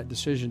you made that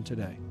decision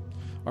today.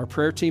 Our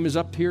prayer team is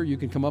up here. You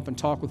can come up and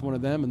talk with one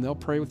of them, and they'll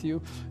pray with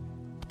you.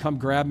 Come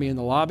grab me in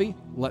the lobby.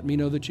 Let me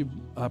know that you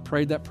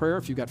prayed that prayer.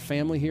 If you've got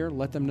family here,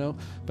 let them know.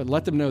 But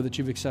let them know that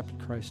you've accepted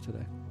Christ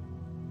today.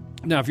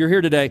 Now, if you're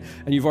here today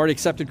and you've already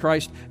accepted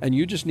Christ and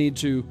you just need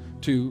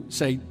to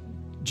say,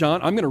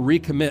 John, I'm going to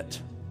recommit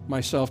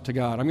myself to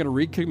God. I'm going to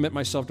recommit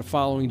myself to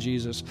following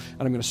Jesus,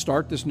 and I'm going to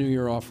start this new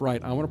year off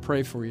right. I want to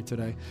pray for you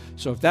today.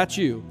 So if that's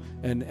you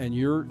and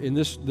you're in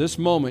this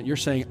moment, you're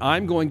saying,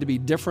 I'm going to be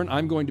different.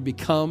 I'm going to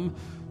become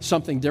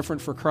something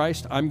different for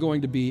Christ. I'm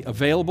going to be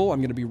available.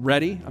 I'm going to be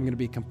ready. I'm going to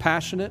be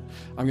compassionate.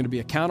 I'm going to be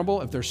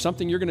accountable. If there's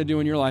something you're going to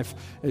do in your life,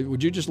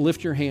 would you just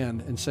lift your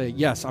hand and say,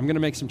 yes, I'm going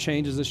to make some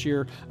changes this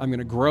year. I'm going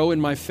to grow in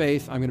my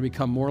faith. I'm going to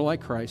become more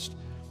like Christ.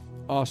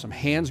 Awesome.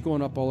 Hands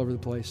going up all over the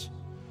place.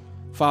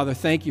 Father,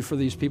 thank you for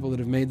these people that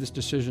have made this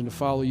decision to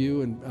follow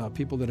you, and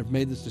people that have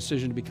made this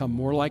decision to become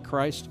more like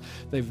Christ.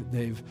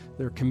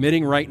 They're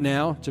committing right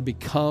now to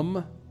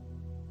become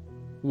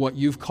what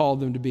you've called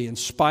them to be. In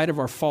spite of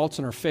our faults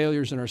and our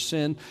failures and our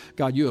sin,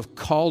 God, you have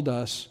called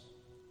us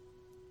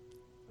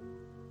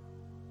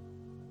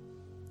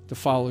to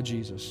follow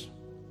Jesus.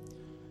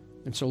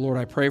 And so, Lord,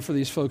 I pray for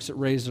these folks that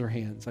raise their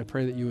hands. I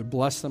pray that you would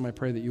bless them. I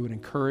pray that you would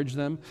encourage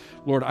them.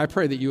 Lord, I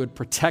pray that you would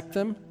protect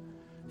them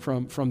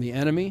from the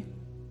enemy.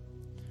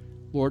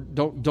 Lord,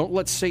 don't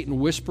let Satan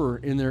whisper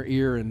in their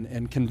ear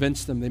and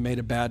convince them they made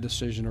a bad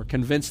decision, or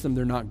convince them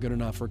they're not good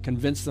enough, or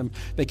convince them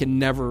they can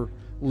never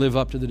live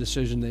up to the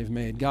decision they've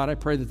made. God, I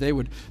pray that they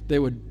would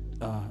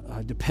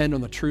depend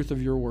on the truth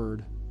of your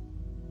word,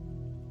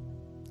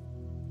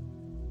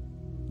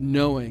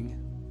 knowing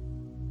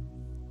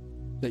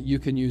that you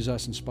can use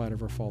us in spite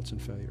of our faults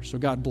and failures. So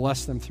God,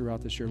 bless them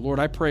throughout this year. Lord,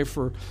 I pray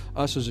for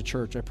us as a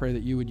church. I pray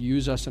that you would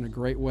use us in a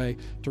great way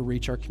to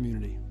reach our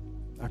community.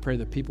 I pray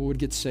that people would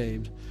get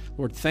saved.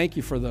 Lord, thank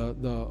you for the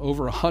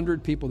over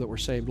 100 people that were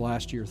saved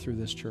last year through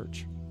this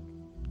church.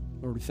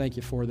 Lord, we thank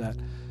you for that.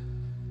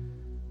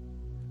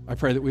 I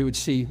pray that we would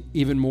see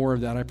even more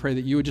of that. I pray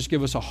that you would just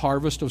give us a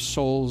harvest of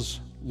souls,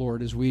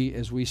 Lord, as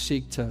we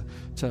seek to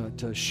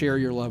share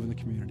your love in the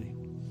community.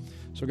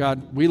 So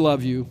God, we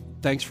love you.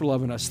 Thanks for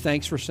loving us.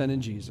 Thanks for sending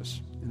Jesus.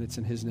 And it's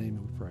in his name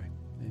that we pray.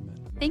 Amen.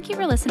 Thank you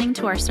for listening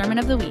to our Sermon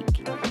of the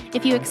Week.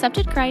 If you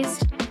accepted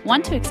Christ,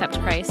 want to accept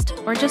Christ,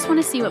 or just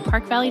want to see what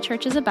Park Valley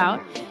Church is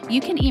about,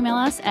 you can email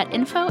us at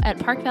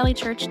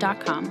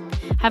info@parkvalleychurch.com.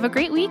 Have a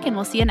great week, and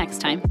we'll see you next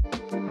time.